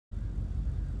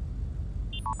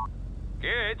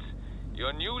Kids,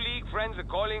 your new league friends are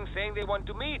calling saying they want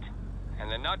to meet. And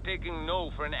they're not taking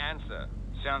no for an answer.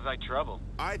 Sounds like trouble.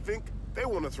 I think they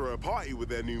want to throw a party with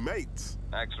their new mates.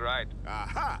 That's right.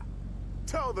 Aha!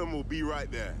 Tell them we'll be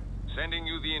right there. Sending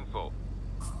you the info.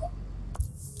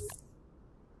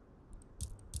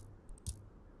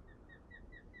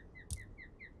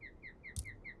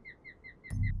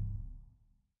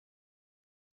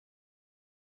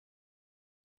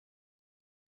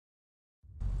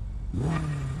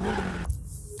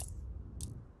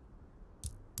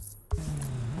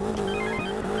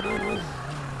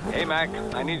 Hey Mac,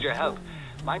 I need your help.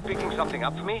 Mind picking something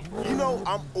up for me? You know,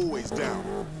 I'm always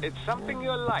down. It's something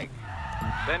you'll like.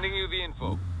 Sending you the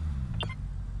info.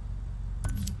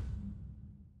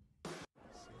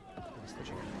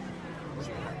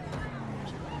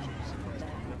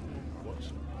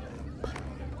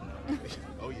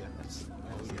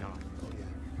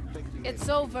 It's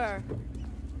over.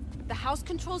 The house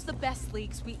controls the best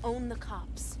leagues. We own the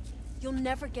cops. You'll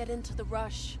never get into the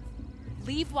rush.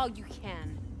 Leave while you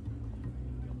can.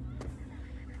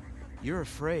 You're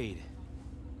afraid.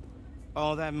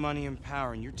 All that money and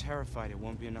power, and you're terrified it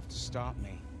won't be enough to stop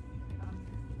me.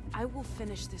 I will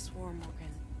finish this war,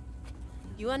 Morgan.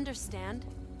 You understand?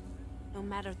 No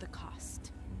matter the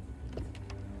cost.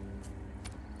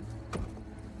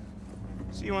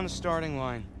 See you on the starting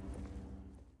line.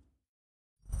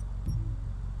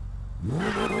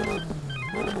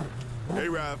 Hey,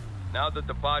 Rav. Now that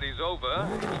the party's over,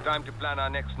 it's time to plan our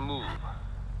next move.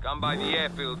 Come by the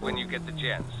airfield when you get the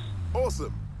chance.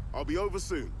 Awesome. I'll be over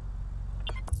soon.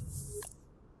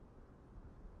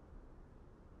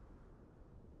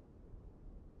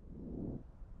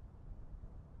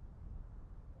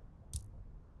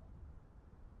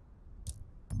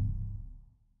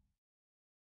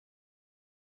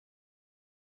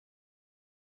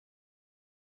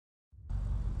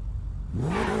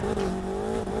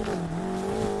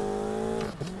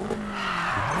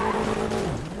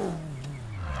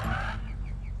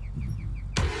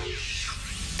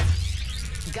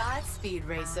 Godspeed,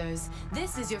 racers.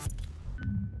 This is your...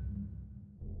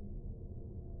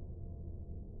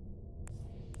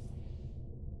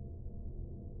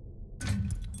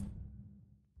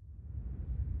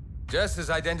 Jess has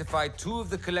identified two of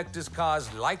the Collector's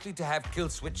cars likely to have kill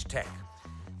switch tech.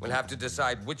 We'll have to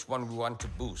decide which one we want to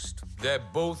boost. They're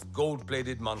both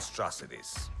gold-plated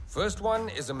monstrosities. First one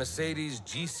is a Mercedes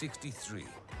G63.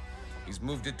 He's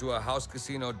moved it to a house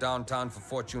casino downtown for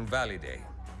Fortune Valley Day.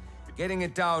 Getting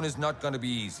it down is not going to be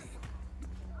easy.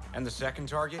 And the second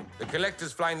target? The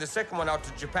Collector's flying the second one out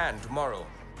to Japan tomorrow.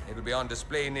 It'll be on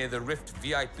display near the Rift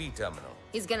VIP terminal.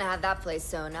 He's gonna have that place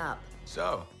sewn up.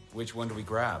 So, which one do we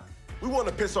grab? We want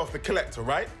to piss off the Collector,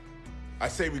 right? I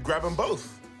say we grab them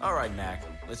both. All right, Mac.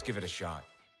 Let's give it a shot.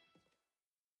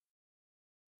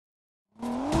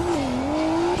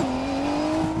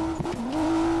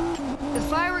 The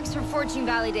fireworks for Fortune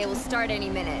Valley Day will start any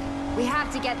minute. We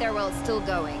have to get there while it's still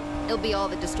going. It'll be all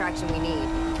the distraction we need.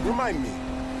 Remind me,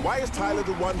 why is Tyler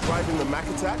the one driving the Mac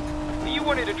attack? You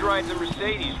wanted to drive the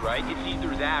Mercedes, right? It's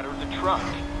either that or the truck.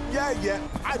 Yeah,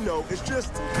 I know. It's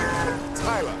just...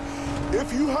 Tyler,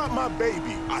 if you hurt my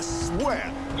baby, I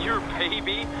swear. Your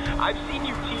baby? I've seen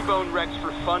you T-bone Rex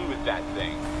for fun with that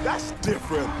thing. That's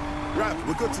different. Rav,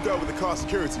 we're good to go with the car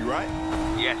security, right?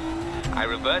 Yes. I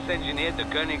reverse engineered the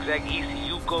Koenigsegg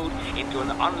ECU code into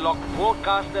an unlocked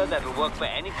broadcaster that'll work for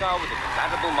any car with a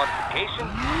compatible modification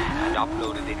and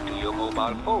uploaded it to your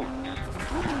mobile phone.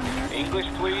 English,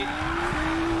 please?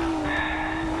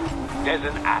 There's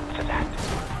an app for that.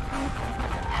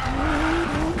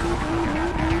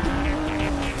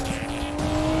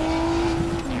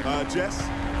 Jess,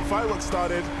 fireworks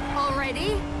started.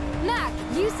 Already? Mac,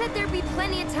 you said there'd be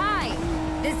plenty of time.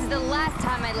 This is the last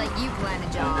time I'd let you plan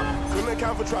a job. Couldn't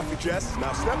account for traffic, Jess.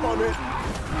 Now step on it.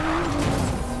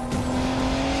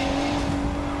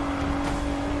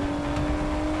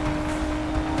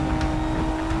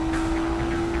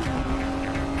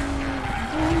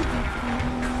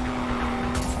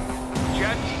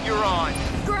 Jess, you're on.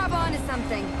 Grab onto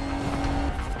something.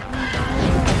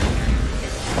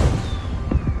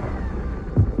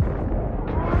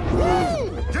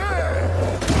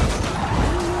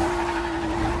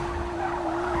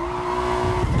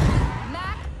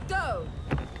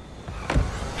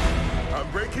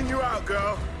 Breaking you out,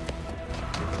 girl.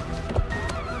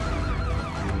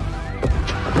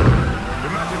 The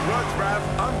magic works, Rav.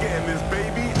 I'm getting this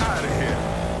baby out of here.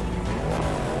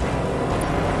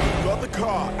 Got the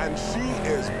car, and she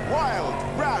is wild.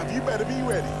 Rav, you better be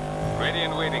ready. Ready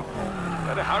and waiting.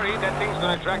 Better hurry, that thing's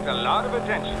gonna attract a lot of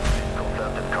attention.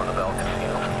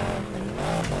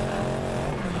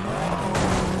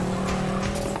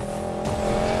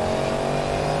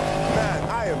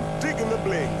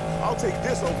 take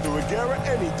this over the Regera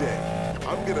any day.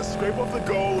 I'm gonna scrape off the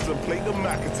golds and plate the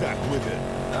Mac attack with it.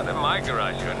 Not in my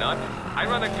garage, you're not. I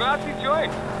run a classy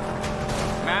joint.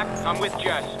 Mac, I'm with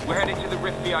Jess. We're headed to the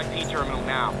Rift VIP terminal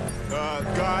now.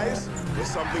 Guys,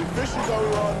 there's something fishy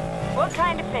going on. What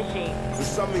kind of fishy? There's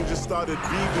something just started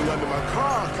beeping under my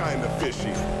car, kind of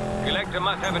fishy. Collector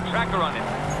must have a tracker on it.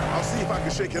 I'll see if I can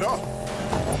shake it off.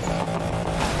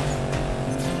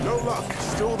 No luck,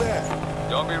 still there.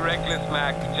 Don't be reckless,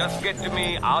 Mac. Just get to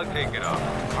me, I'll take it off.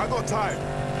 I got time.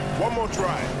 One more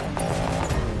try.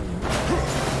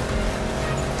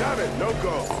 Damn it, no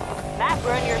go. That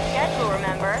ruined your schedule,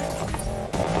 remember?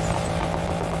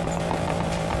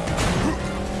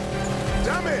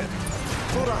 Damn it!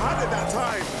 Thought I had it that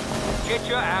time. Get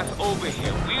your ass over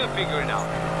here. We'll figure it out.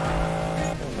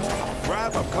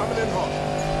 Rav, I'm coming in hot.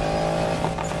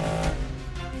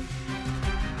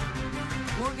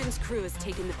 Morgan's crew has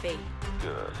taken the bait.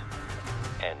 Good.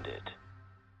 End it.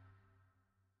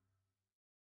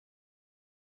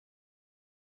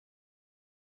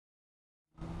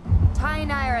 Ty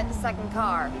and I are at the second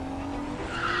car.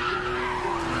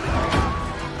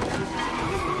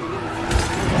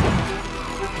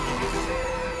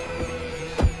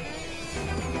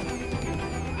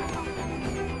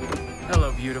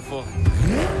 Hello, beautiful.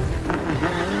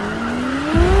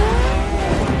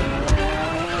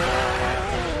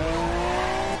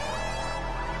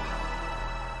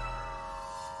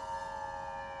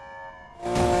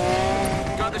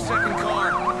 Got the second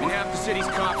car, and half the city's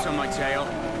cops on my tail.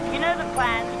 You know the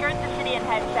plan. Skirt the city and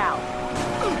head south.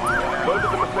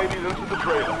 Loaded the Mercedes into the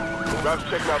trailer. Rav's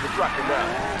checking out the tracker now.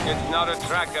 It's not a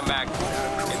tracker, Mac.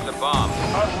 It's a bomb.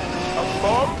 A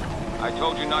bomb? I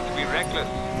told you not to be reckless.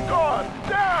 God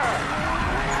damn!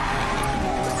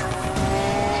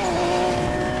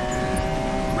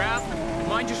 Rav,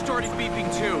 mine just started beeping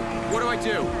too. What do I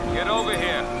do? Get over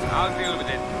here. I'll deal with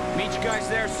it. Meet you guys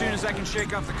there as soon as I can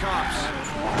shake off the cops.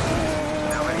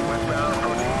 Now heading westbound,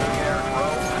 approaching New Year's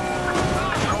Road.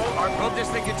 Control, our Hope this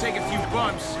thing can take a few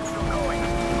bumps. still going.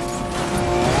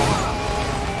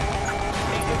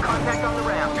 Making contact on the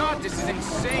ramp. God, this is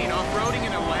insane. Off-roading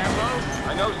in a Lambo?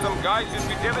 I know some guys who'd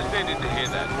be devastated to hear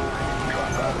that.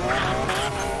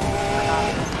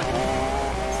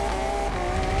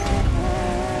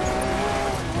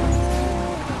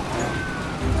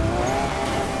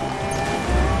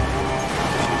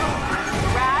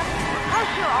 Rav, how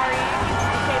sure are you can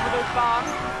disable those bombs?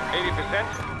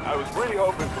 80%? I was really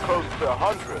hoping for close to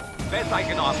 100. Best I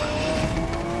can offer.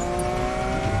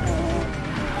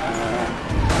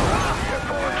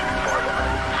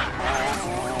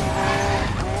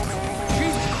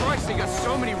 Jesus Christ, they got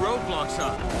so many roadblocks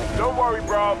up. Don't worry,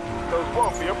 bro. Those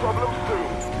won't be a problem soon.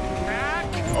 Mac?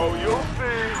 Oh, you'll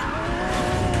see.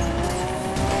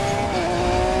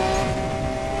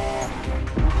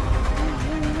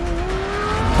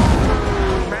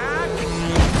 Mac?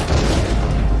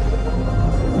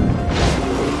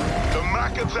 The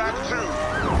Mac attack 2.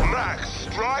 Mac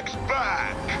strikes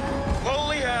back.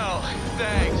 Holy hell.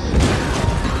 Thanks.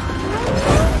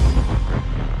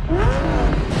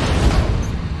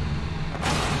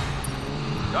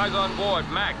 Guys on board,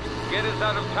 Mac. Get us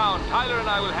out of town. Tyler and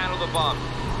I will handle the bomb.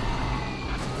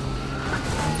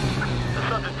 The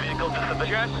subject vehicle disabled.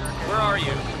 Jess, where are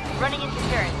you? Running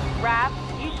interference. Rav,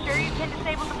 you sure you can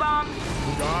disable the bombs?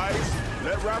 Guys,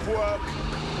 let Rav work.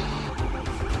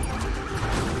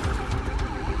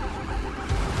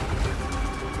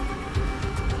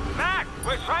 Mac,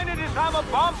 we're trying to disarm a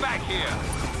bomb back here.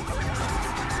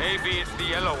 Maybe it's the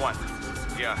yellow one.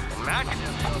 Yeah, Mac,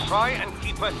 try and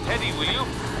keep us steady, will you?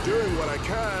 Doing what I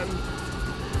can.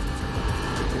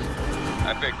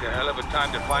 I picked a hell of a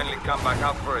time to finally come back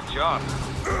out for a job.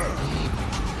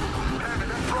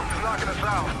 That brook is knocking us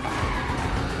out.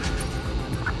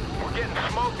 We're getting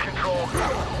smoke control.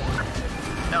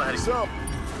 Now heading. So,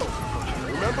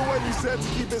 remember when you said to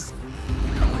keep this...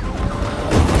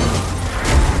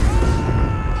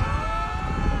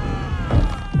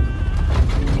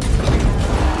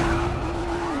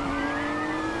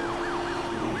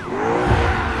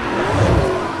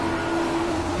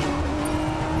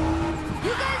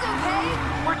 You guys okay?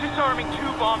 We're disarming 2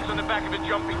 bombs on the back of a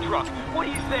jumping truck. What do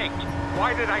you think?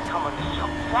 Why did I come on this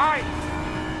jump? Why?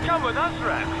 Come with us,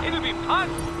 Rav. It'll be fun.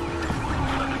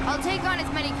 I'll take on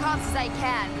as many cops as I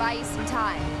can, buy you some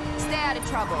time. Stay out of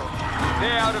trouble.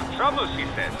 Stay out of trouble, she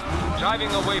says.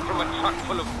 Driving away from a truck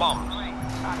full of bombs.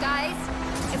 Guys,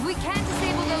 if we can't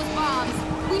disable those bombs,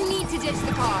 we need to ditch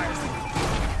the cars.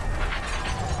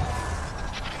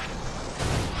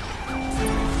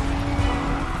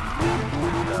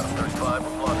 Down 35,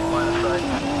 we're blocking line of sight.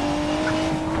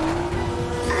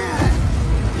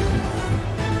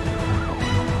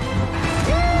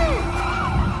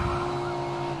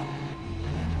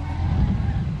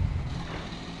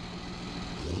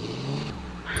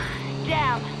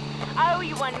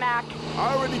 one, Mac.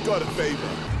 I already got a favor.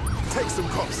 Take some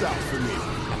cops out for me.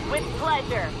 With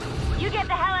pleasure. You get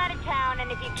the hell out of town,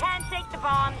 and if you can't take the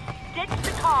bombs, ditch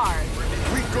the cars.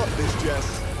 We got this,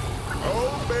 Jess.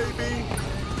 Oh, baby.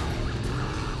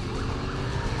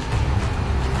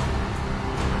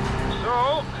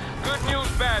 So, good news,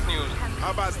 bad news.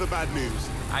 How bad's the bad news?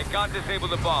 I can't disable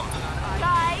the bombs.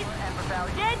 Guys,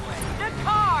 ditch the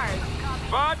cars.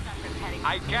 But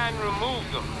I can remove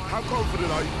them. How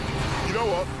confident are you? You know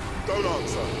what? Don't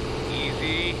answer.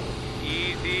 Easy,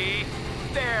 easy.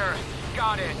 There,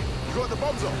 got it. You got the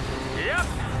bombs off? Yep.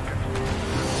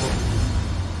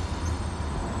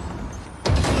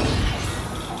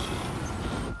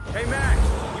 Hey, Mac,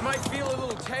 you might feel a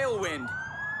little tailwind.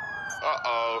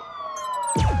 Uh-oh.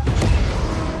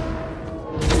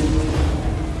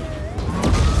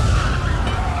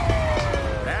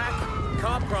 Mac,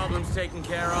 cop problem's taken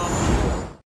care of.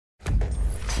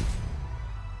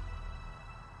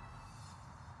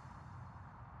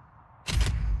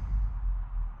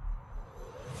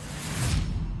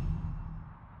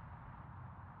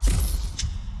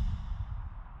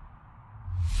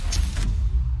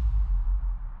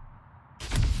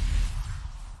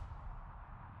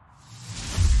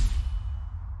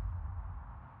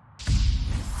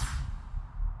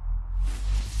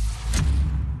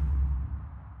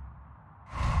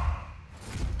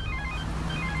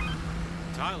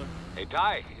 Tyler. Hey,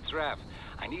 Ty, it's Rav.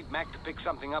 I need Mac to pick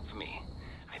something up for me.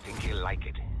 I think he'll like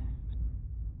it.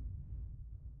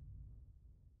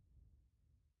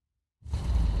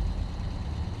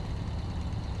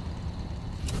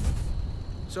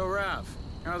 So, Rav,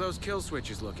 how are those kill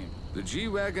switches looking? The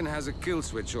G-Wagon has a kill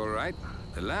switch, all right.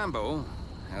 The Lambo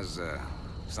has,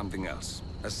 something else.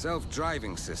 A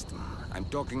self-driving system. I'm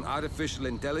talking artificial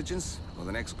intelligence, or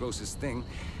the next closest thing.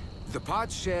 The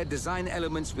parts share design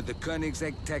elements with the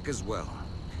Koenigsegg tech as well.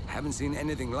 Haven't seen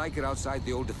anything like it outside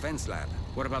the old defense lab.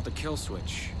 What about the kill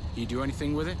switch? You do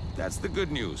anything with it? That's the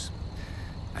good news.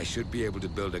 I should be able to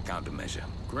build a countermeasure.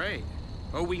 Great.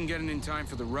 Oh, we can get it in time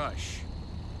for the rush.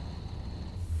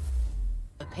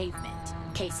 The pavement.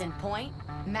 Case in point,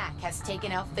 Mac has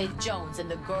taken out Faith Jones and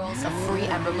the girls of Free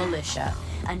Ember Militia.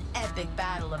 An epic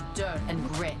battle of dirt and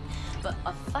grit, but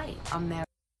a fight on their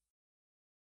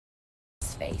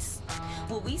face.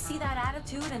 Will we see that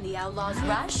attitude in the Outlaws'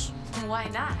 rush? Why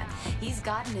not? He's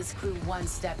gotten his crew one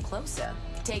step closer.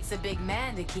 Takes a big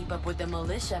man to keep up with the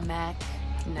militia, Mac.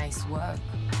 Nice work.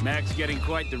 Mac's getting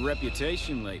quite the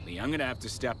reputation lately. I'm gonna have to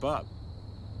step up.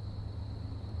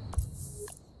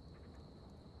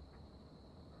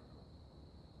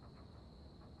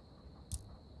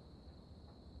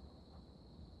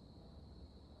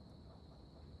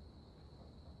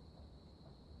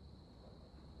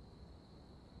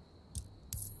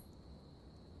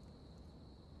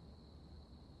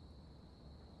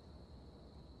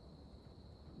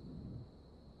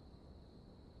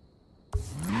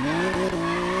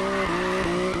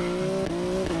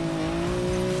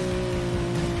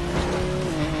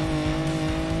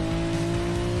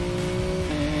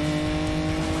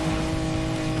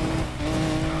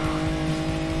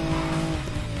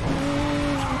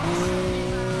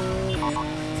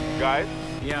 Guys,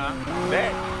 Yeah?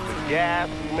 next, the gas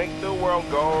make the world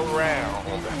go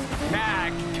round.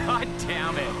 Mac, god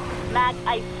damn it. Mac,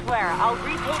 I swear, I'll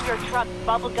repaint your truck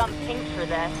bubblegum pink for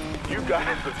this. You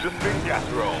guys have just been gas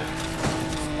rolled.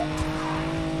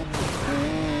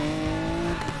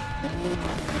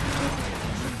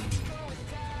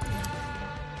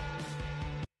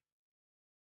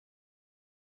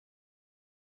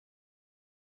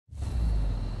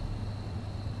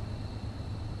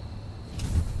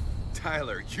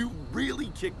 Tyler, you really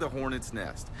kicked the hornet's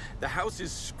nest. The house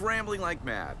is scrambling like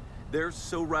mad. They're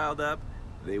so riled up,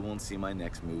 they won't see my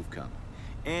next move coming.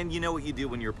 And you know what you do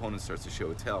when your opponent starts to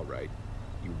show a tail, right?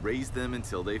 You raise them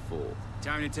until they fold.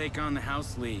 Time to take on the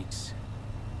house leagues.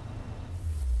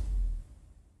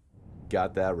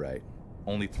 Got that right.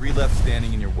 Only 3 left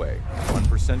standing in your way.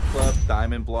 1% Club,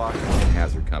 Diamond Block, and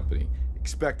Hazard Company.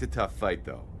 Expect a tough fight,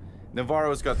 though.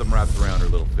 Navarro's got them wrapped around her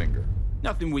little finger.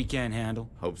 Nothing we can't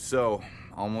handle. Hope so.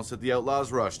 Almost at the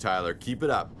Outlaws' rush, Tyler. Keep it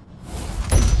up.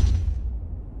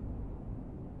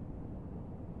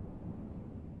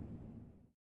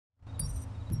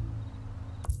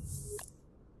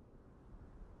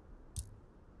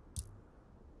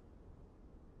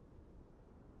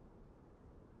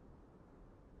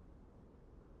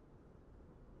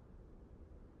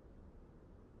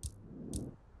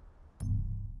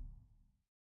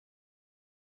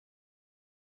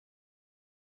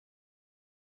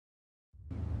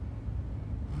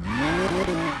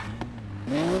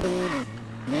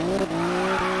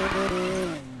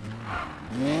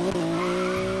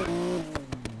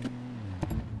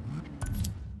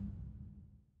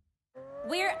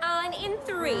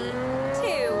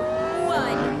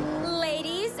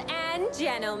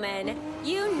 gentlemen,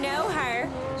 you know her,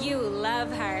 you love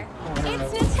her.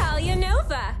 It's Natalia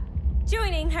Nova.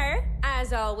 Joining her,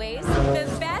 as always,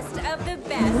 the best of the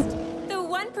best, the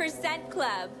 1%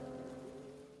 Club.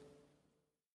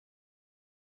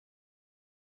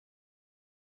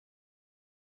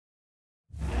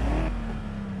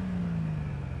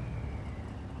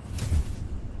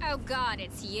 Oh God,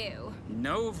 it's you.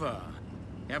 Nova.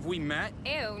 Have we met?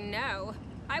 Ew, no.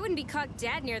 I wouldn't be caught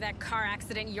dead near that car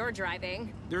accident you're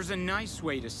driving. There's a nice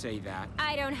way to say that.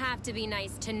 I don't have to be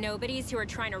nice to nobodies who are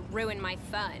trying to ruin my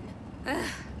fun. Ugh,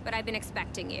 but I've been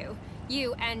expecting you.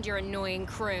 You and your annoying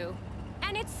crew.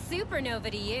 And it's supernova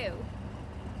to you.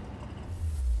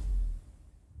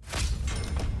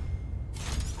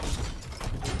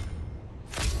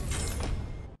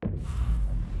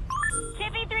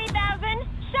 Tiffy 3000,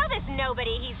 show this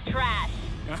nobody he's trash.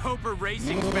 I hope her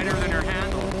racing's better than her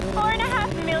handle.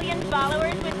 4.5 million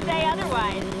followers would say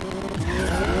otherwise.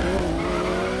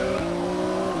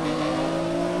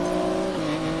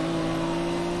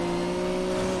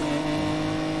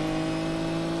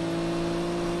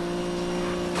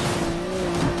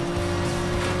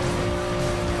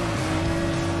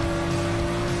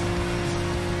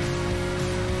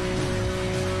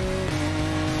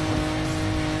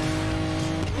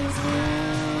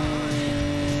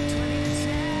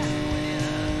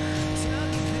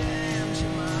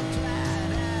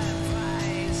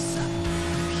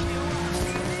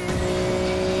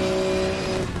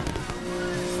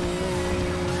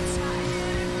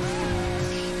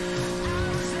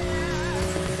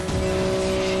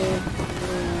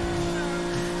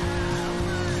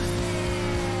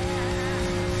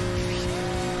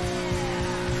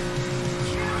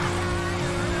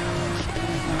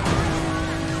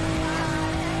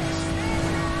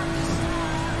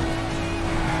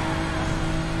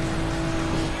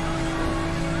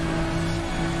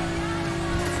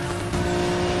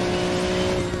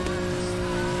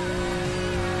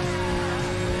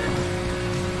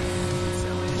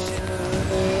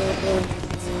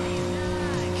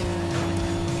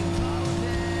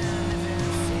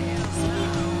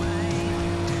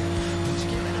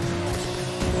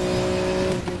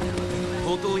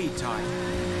 Hold the lead, Ty.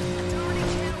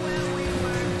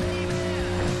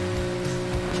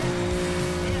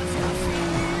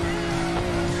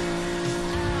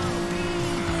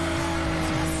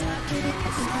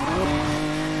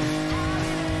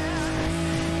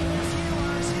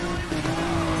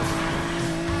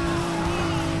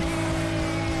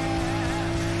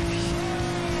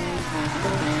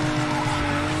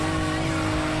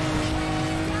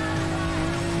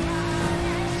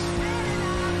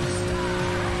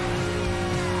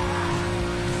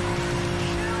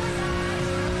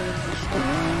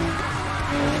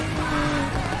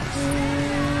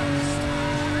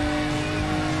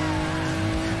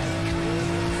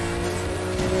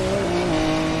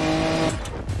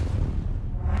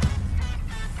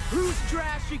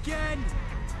 Again!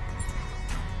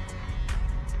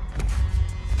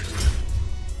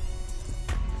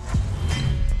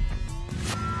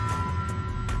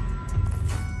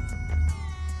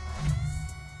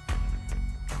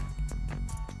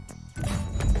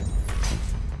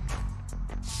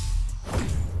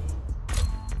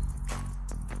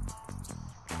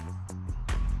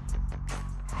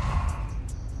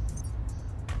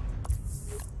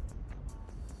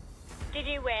 Did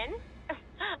you win?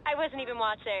 I wasn't even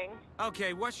watching.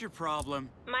 Okay, what's your problem?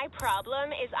 My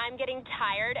problem is I'm getting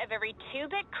tired of every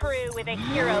 2-bit crew with a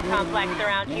hero complex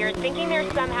around here thinking they're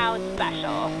somehow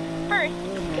special. First,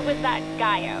 it was that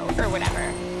Gaio, or whatever.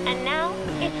 And now,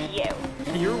 it's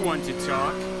you. You're one to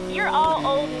talk. You're all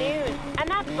old news, and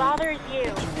that bothers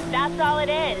you. That's all it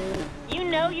is. You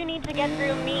know you need to get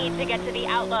through me to get to the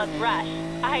Outlaws Rush.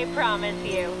 I promise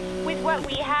you. With what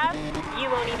we have, you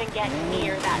won't even get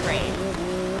near that race.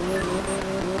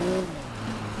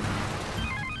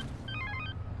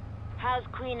 How's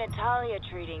Queen Natalia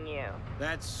treating you?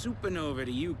 That's supernova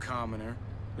to you, commoner.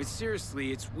 But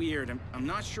seriously, it's weird. I'm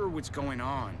not sure what's going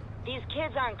on. These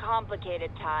kids aren't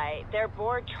complicated, Ty. They're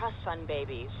bored trust fund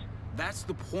babies. That's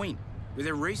the point.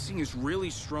 Their racing is really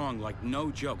strong, like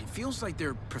no joke. It feels like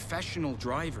they're professional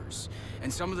drivers.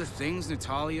 And some of the things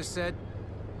Natalia said,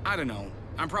 I don't know.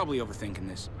 I'm probably overthinking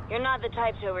this. You're not the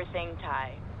type to overthink,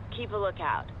 Ty. Keep a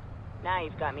lookout. Now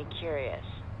you've got me curious.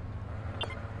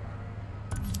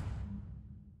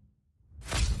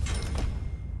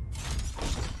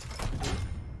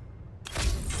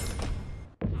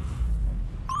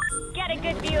 Get a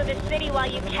good view of the city while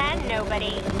you can,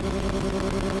 nobody.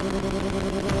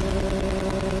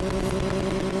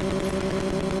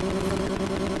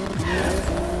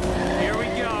 Here we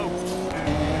go.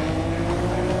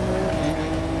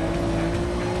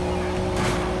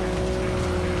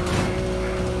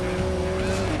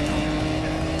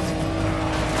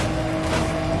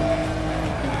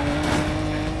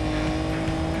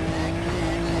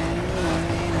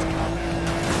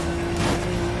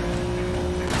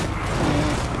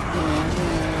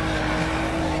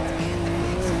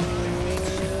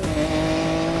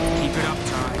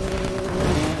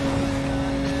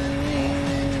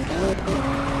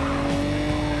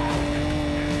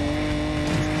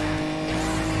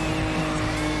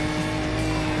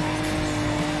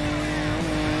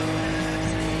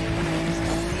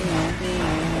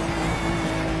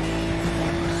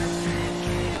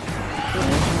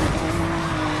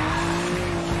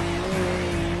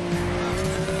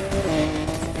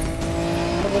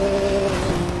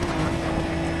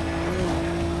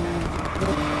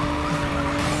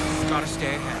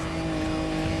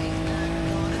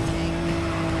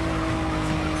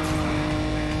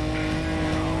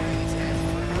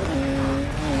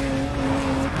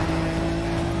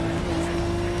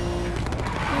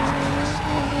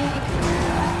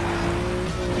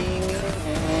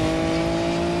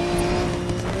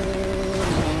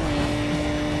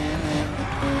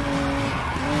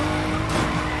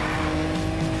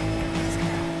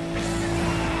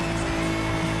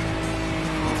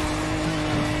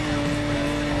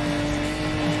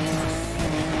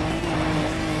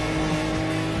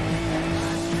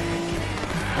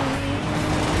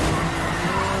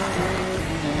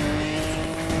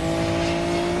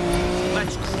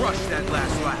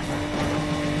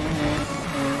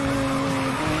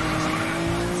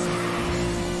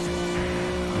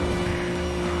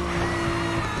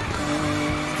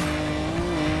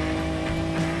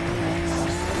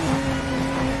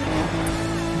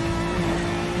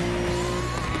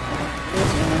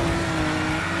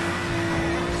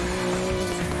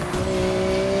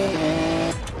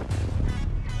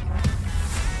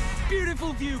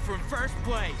 from first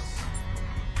place.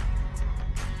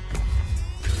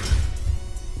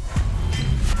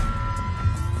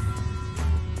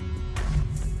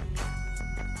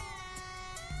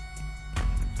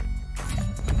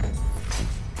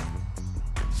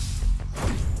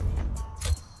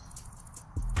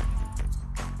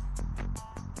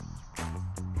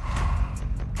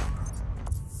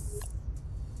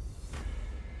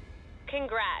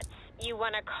 Congrats. You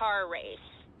won a car race.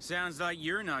 Sounds like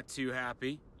you're not too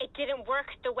happy. It didn't work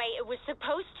the way it was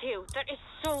supposed to. That is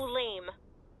so lame.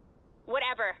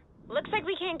 Whatever. Looks like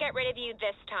we can't get rid of you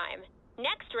this time.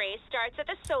 Next race starts at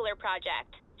the solar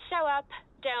project. Show up,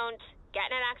 don't, get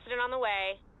in an accident on the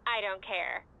way. I don't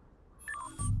care.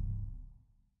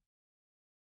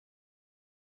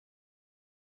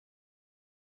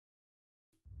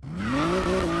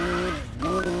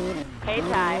 Hey,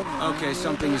 Ty. Okay,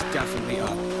 something is definitely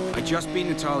up. I just beat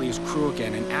Natalia's crew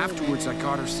again, and afterwards I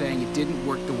caught her saying it didn't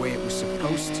work the way it was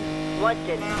supposed to. What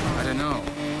didn't? I don't know.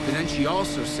 But then she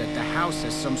also said the house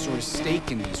has some sort of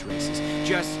stake in these races.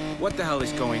 Jess, what the hell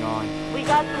is going on? We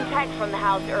got some text from the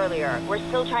house earlier. We're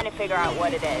still trying to figure out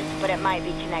what it is, but it might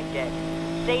be connected.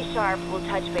 Stay sharp. We'll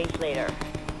touch base later.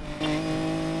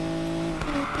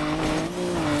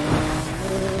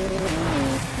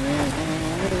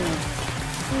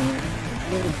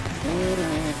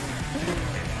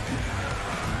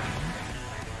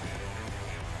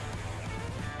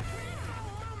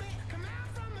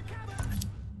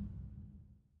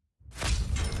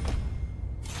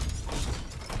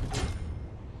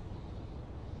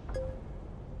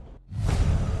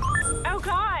 Oh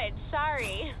God,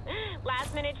 sorry.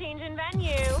 Last minute change in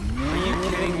venue. Are you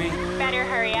kidding me? Better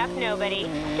hurry up, nobody.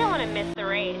 Don't want to miss the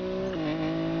race.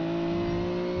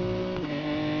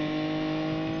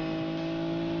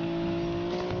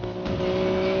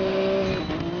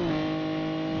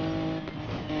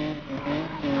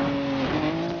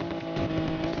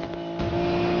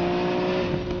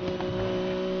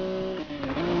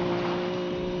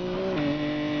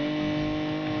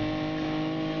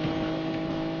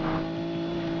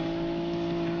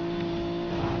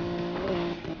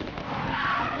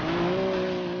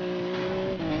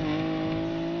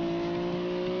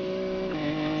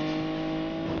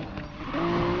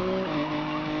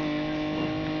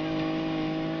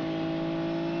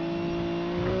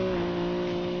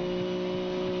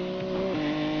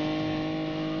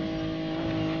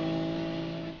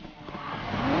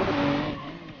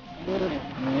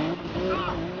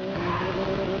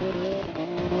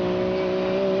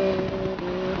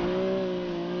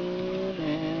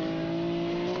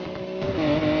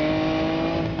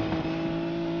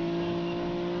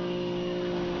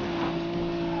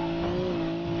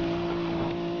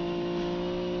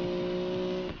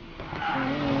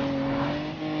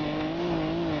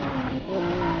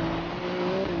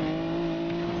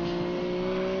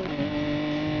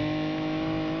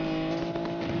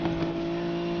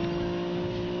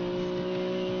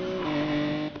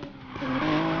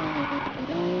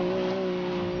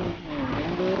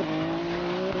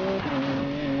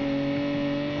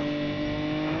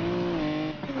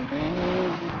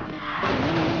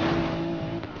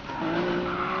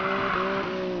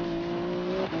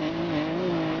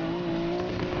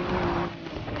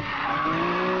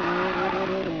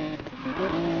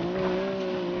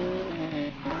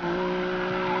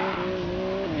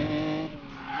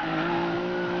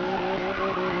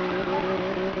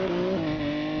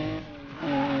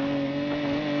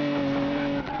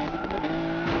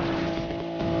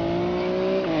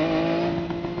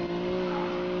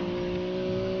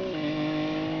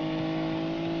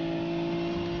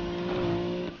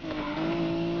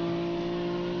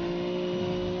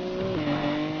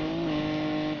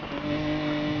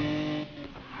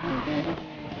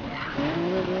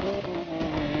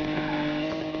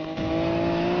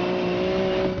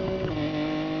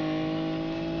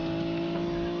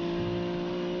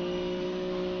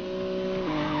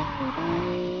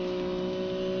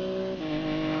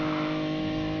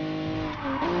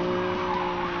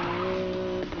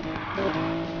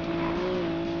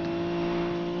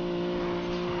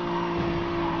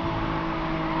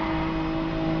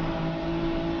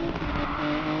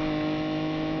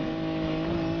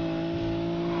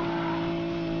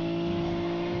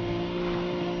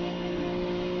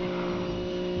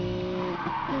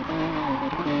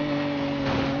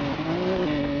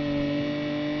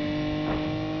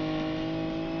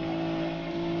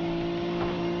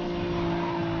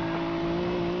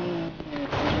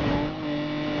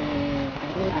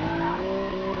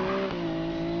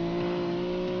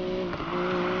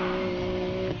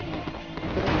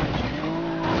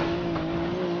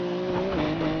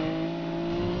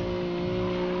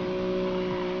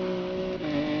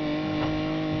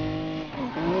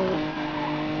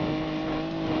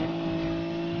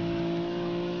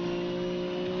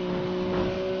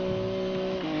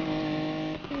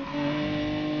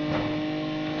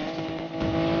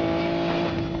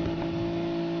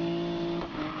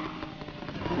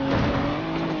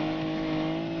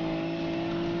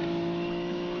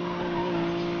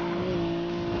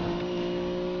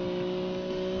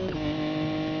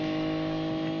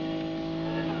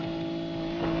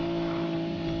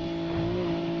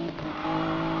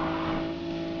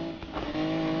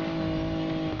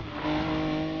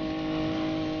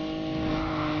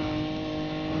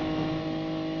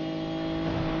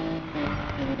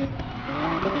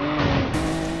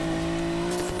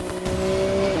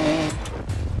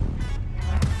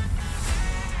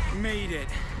 Made it.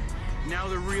 Now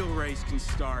the real race can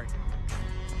start.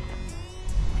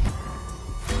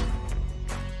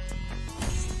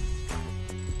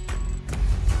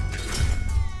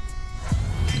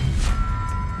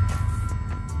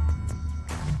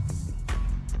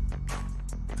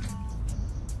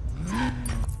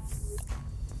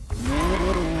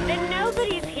 Then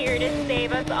nobody's here to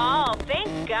save us all,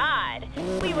 thank God.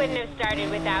 We wouldn't have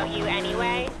started without you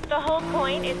anyway. The whole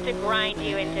point is to grind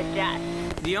you into dust.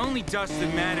 The only dust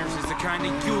that matters is the kind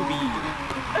that you'll be eating.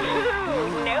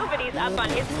 Ooh, nobody's up on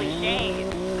his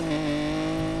cliches.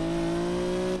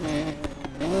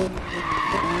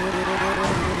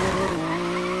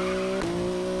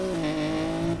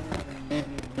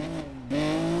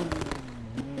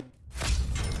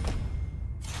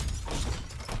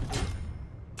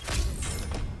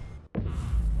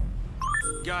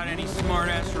 Got any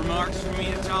smart-ass remarks for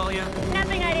me, Natalia?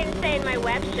 Nothing I didn't say in my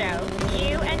web show.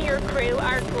 You and your crew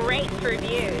are great for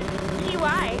views. See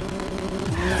why?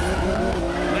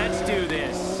 Let's do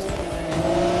this.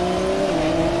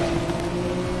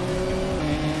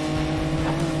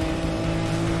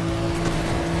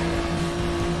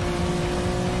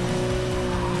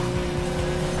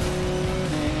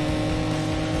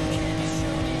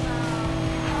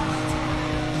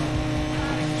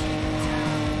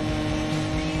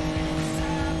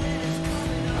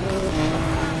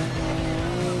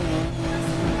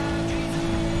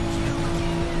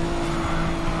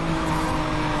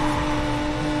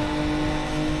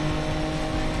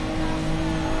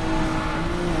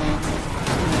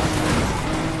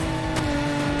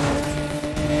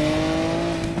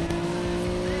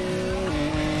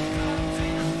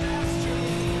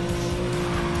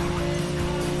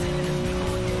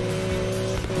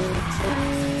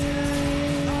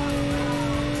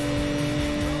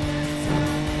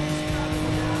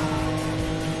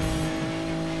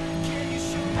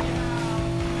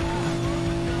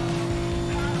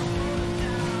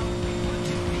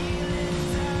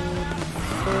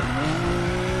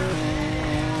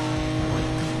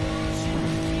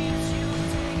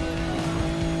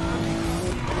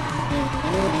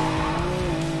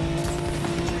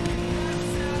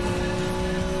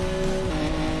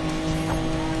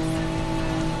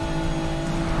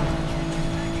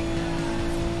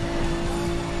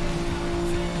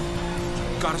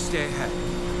 Gotta stay ahead.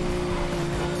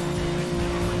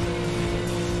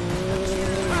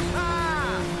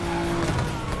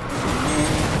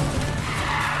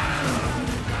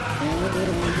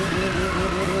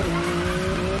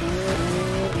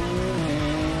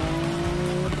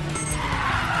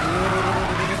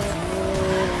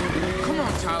 Come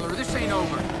on, Tyler, this ain't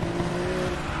over.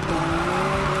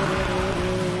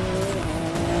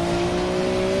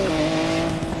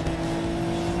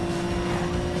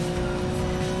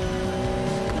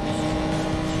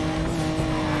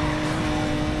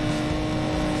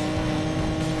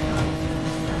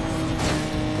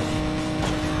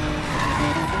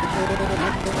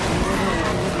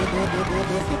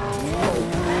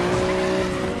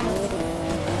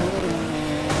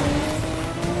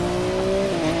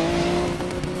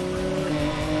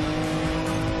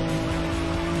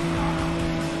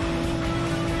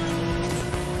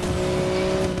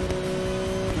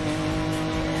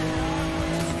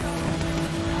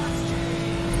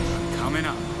 Coming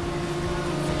up.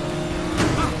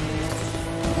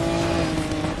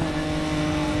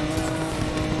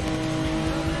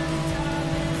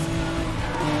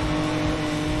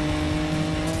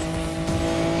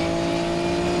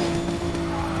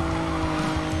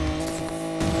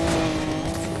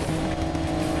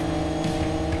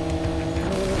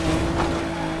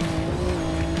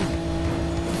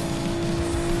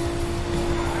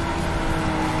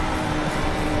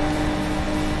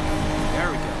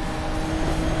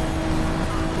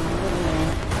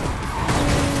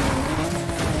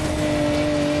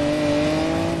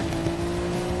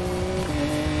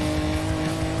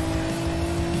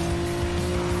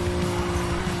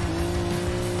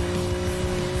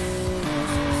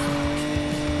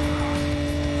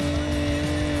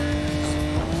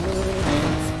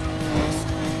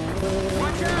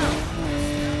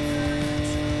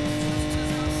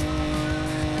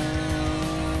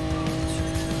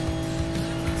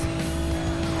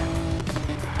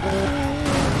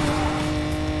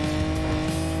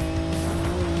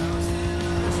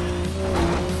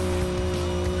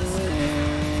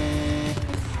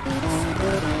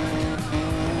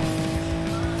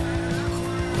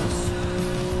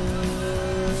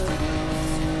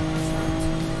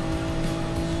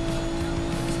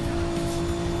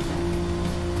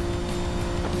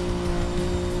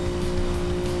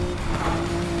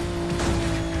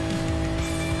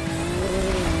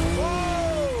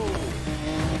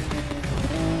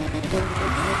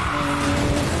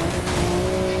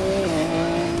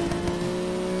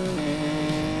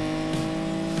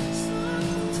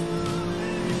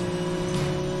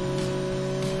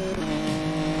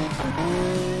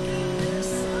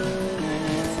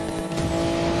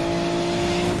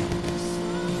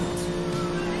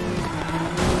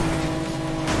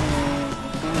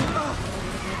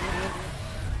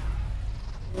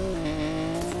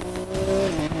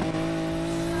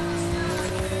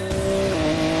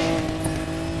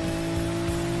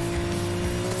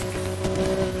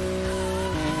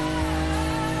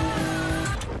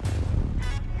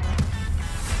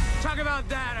 Talk about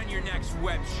that on your next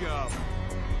web show.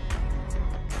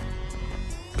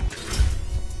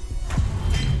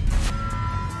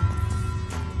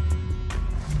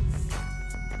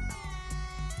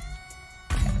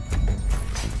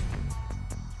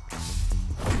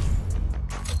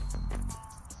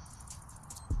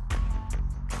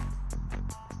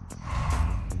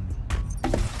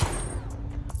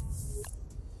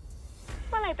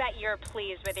 Well, I bet you're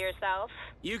pleased with yourself.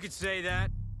 You could say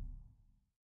that.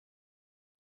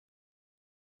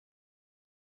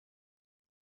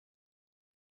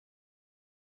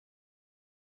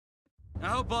 I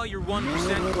hope all your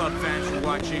 1% Club fans are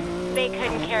watching. They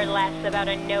couldn't care less about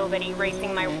a nobody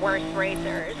racing my worst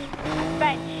racers.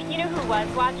 But you know who was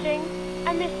watching?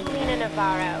 A Miss Lena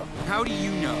Navarro. How do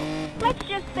you know? Let's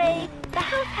just say the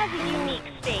house has a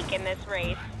unique stake in this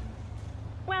race.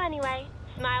 Well, anyway,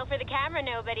 smile for the camera,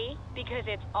 nobody, because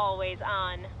it's always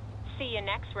on. See you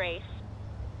next race.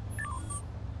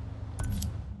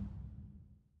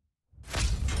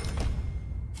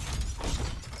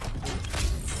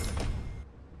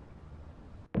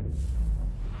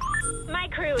 My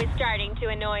crew is starting to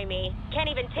annoy me. Can't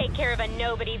even take care of a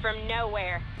nobody from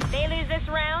nowhere. They lose this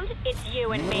round, it's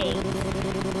you and me.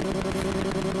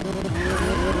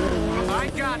 I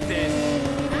got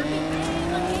this.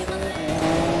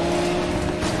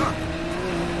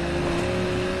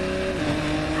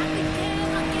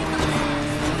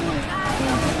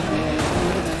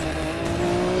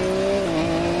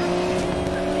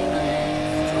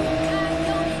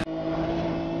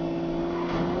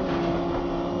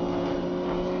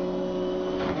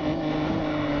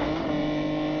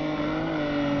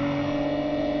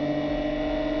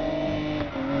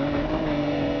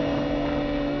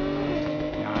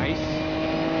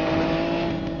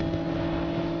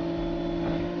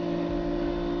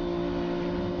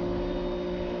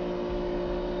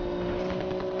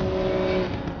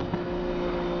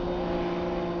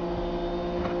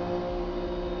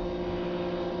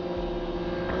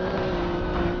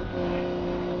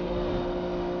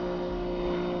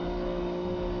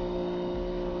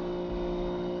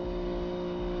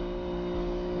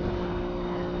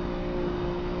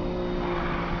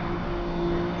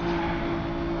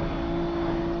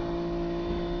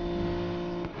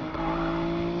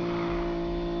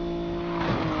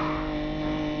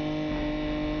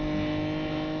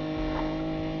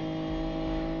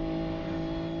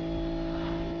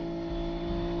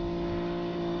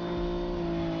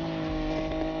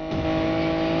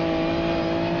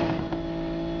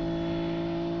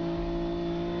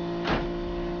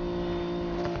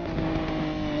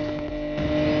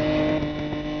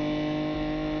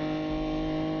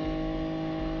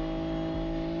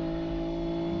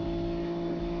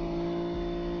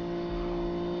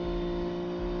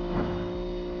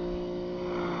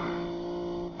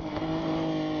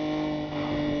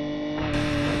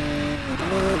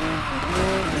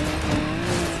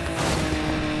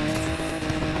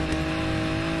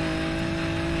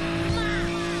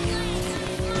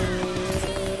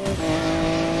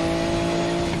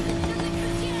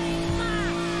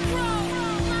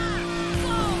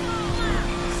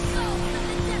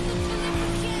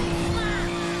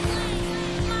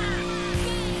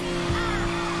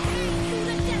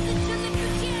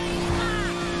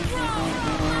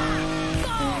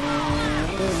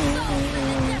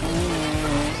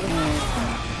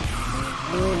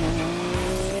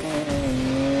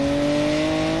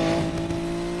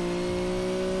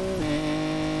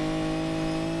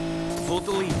 Pulled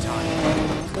the lead time.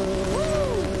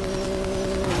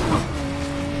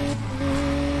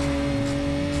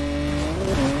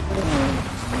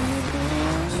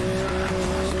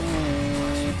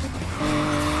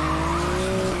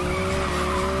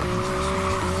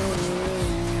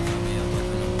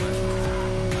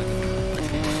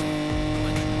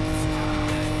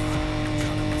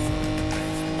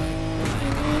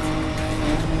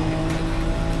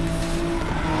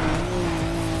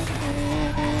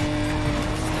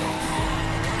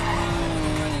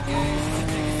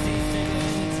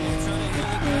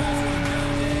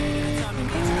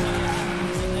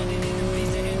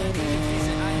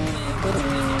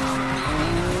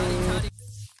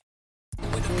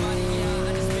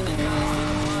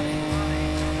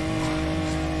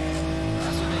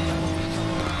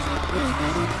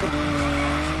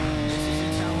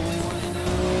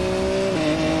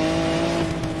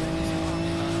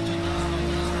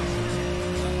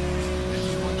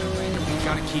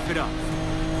 Gotta keep it up.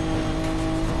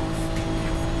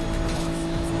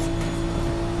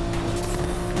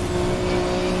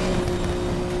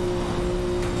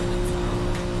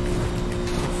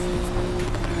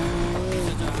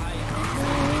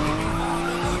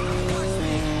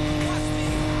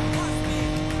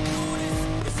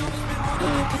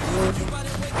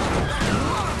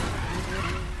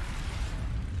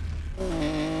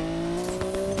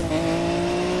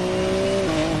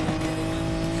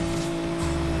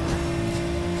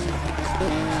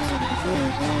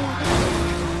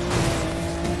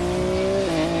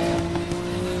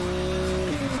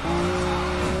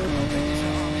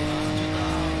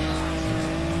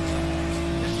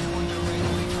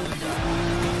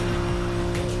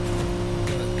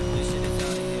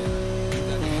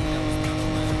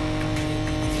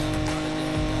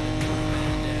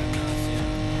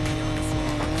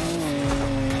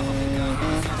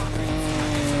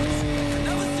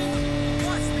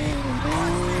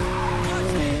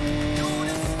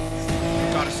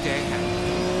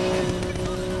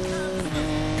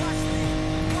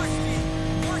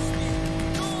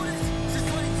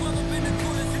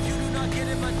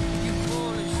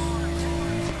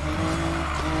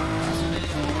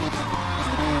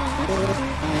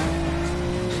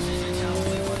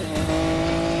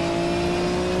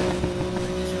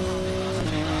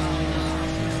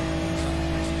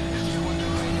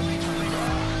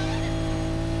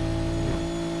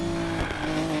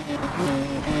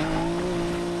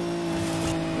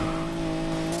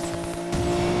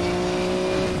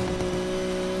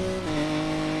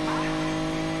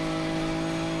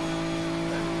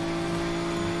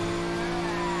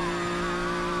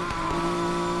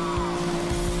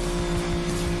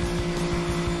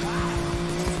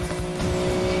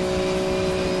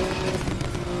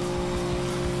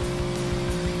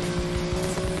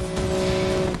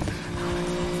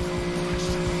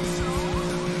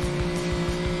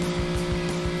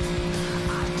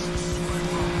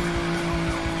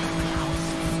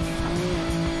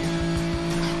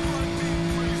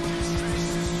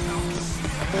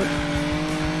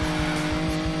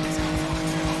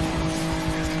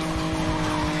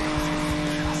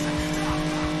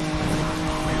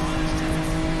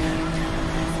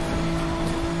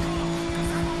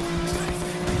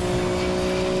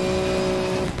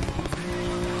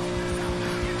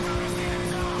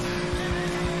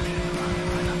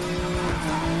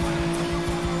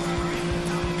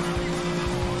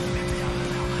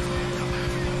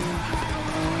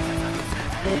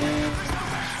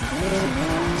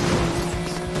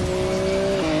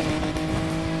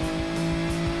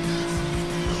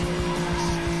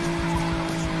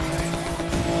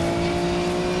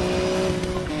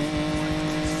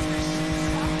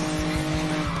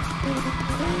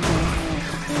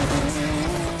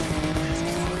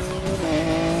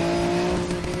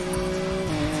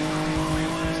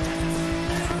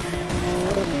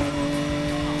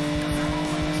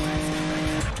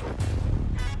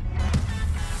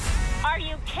 Are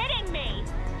you kidding me?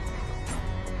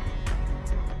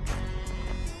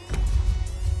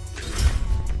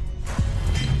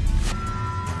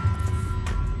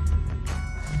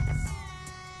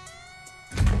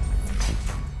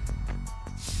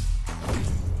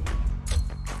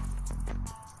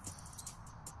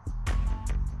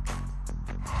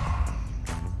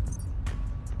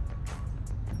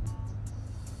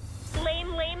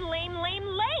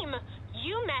 Lame.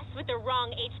 You mess with the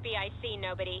wrong HBIC,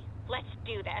 nobody. Let's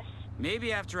do this.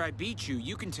 Maybe after I beat you,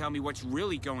 you can tell me what's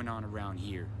really going on around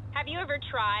here. Have you ever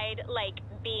tried, like,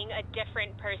 being a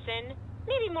different person?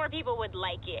 Maybe more people would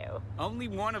like you. Only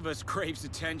one of us craves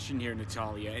attention here,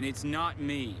 Natalia, and it's not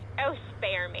me. Oh,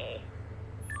 spare me.